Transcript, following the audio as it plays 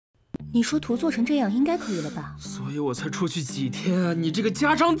你说图做成这样应该可以了吧？所以我才出去几天啊！你这个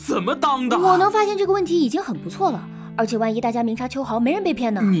家长怎么当的？我能发现这个问题已经很不错了，而且万一大家明察秋毫，没人被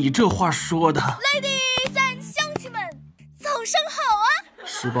骗呢？你这话说的 ，Ladies and 乡亲们，早上好啊！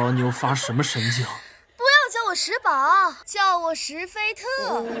石宝，你又发什么神经？不要叫我石宝，叫我石菲特。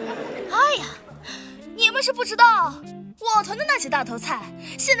哎呀，你们是不知道，我囤的那些大头菜，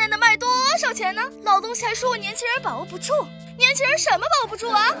现在能卖多少钱呢？老东西还说我年轻人把握不住，年轻人什么把握不住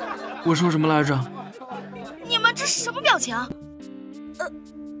啊？我说什么来着？你们这是什么表情？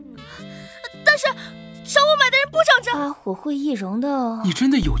但是找我买的人不长这。阿火会易容的哦。你真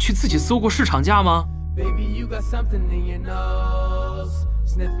的有去自己搜过市场价吗？ Baby, you got something in your nose.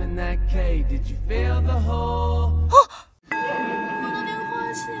 Sniffing that K, did you feel the hole? 我的零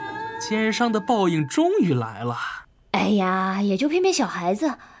花钱。奸商的报应终于来了。哎呀，也就偏偏小孩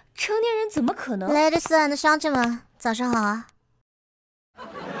子，成年人怎么可能 ？Ladies and 乡亲们，早上好啊！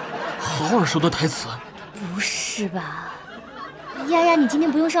好耳熟的台词。不是吧？丫丫，你今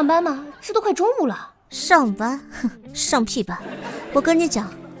天不用上班吗？这都快中午了。上班？哼，上屁班！我跟你讲，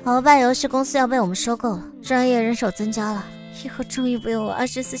鳌拜游戏公司要被我们收购了，专业人手增加了，以后终于不用我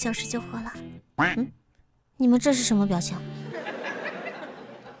24小时救活了。你们这是什么表情？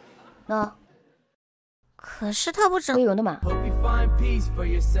那。可是他不整会有的嘛？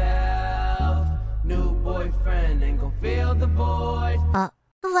啊，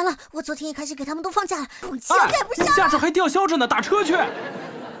完了！我昨天一开始给他们都放假了，我气要盖不上。驾照还吊销着呢，打车去。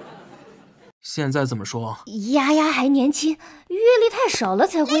现在怎么说？丫丫还年轻，阅历太少了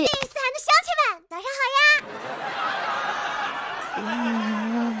才会。Ladies and 乡亲们，早上好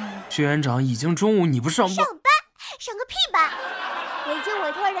呀！薛园长，已经中午，你不上班？上班？上个屁吧！我已经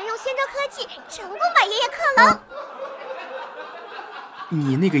委托人用仙州科技成功把爷爷克隆。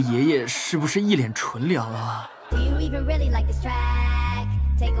你那个爷爷是不是一脸纯良啊？完了！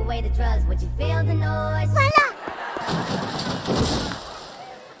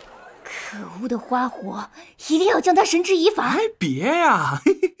可恶的花火，一定要将他绳之以法！哎，别呀！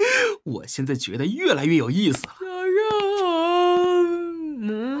我现在觉得越来越有意思了。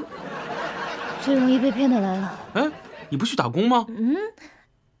最容易被骗的来了。哎，你不去打工吗？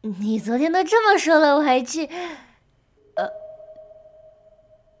你昨天都这么说了，我还去。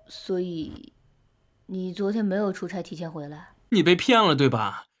所以你昨天没有出差提前回来？你被骗了对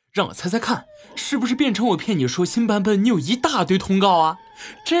吧？让我猜猜看，是不是变成我骗你说新版本你有一大堆通告啊？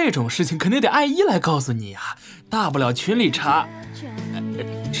这种事情肯定得艾依来告诉你啊，大不了群里查。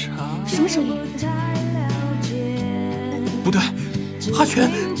什么声音？不对，阿全，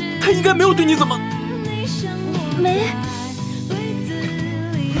他应该没有对你怎么？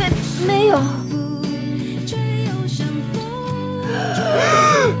没有。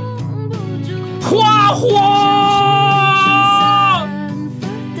花火！